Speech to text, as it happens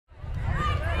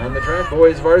On the track,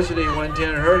 boys varsity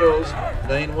 110 hurdles.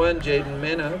 Lane 1, Jaden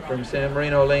Mena from San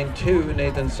Marino. Lane 2,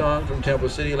 Nathan Song from Temple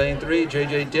City. Lane 3,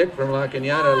 JJ Dick from La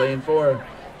Cañada. Lane 4,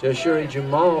 Jasiri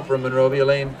Jumal from Monrovia.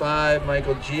 Lane 5,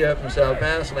 Michael Gia from South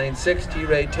Pass. Lane 6,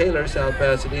 Teray Taylor, South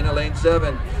Pasadena. Lane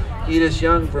 7, Edith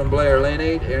Young from Blair. Lane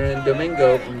 8, Aaron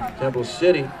Domingo from Temple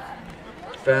City.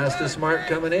 Fastest mark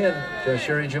coming in,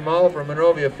 Jasiri Jumal from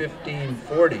Monrovia,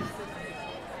 15:40.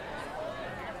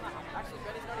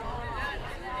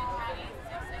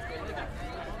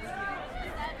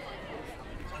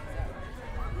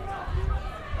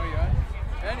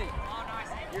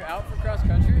 You're out for cross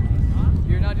country?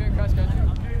 You're not doing cross country?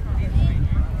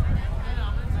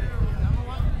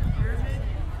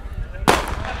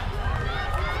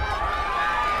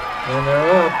 And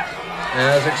they're up.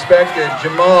 As expected,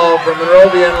 Jumal from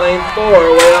Monrovia in lane 4,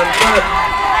 way on front.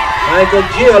 Michael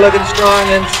Gia looking strong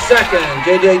in second.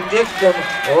 JJ Dick from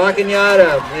La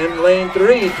Cañada in lane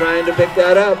 3, trying to pick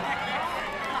that up.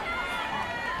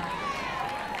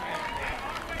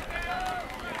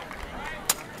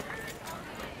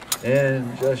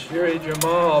 And Jasiri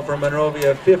Jumal from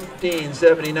Monrovia,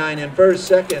 15:79 in first.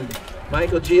 Second,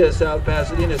 Michael Gia, South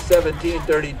Pasadena,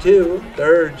 17:32.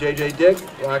 Third, JJ Dick,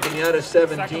 La Cañada,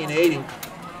 17:80.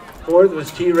 Fourth was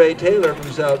Teray Taylor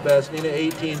from South Pasadena,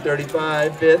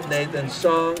 18:35. Fifth, Nathan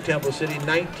Song, Temple City,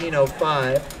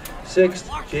 19:05. Sixth,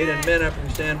 Jaden Mena from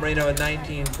San Marino in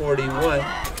 19:41.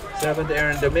 Seventh,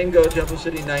 Aaron Domingo, Temple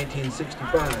City,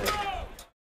 19:65.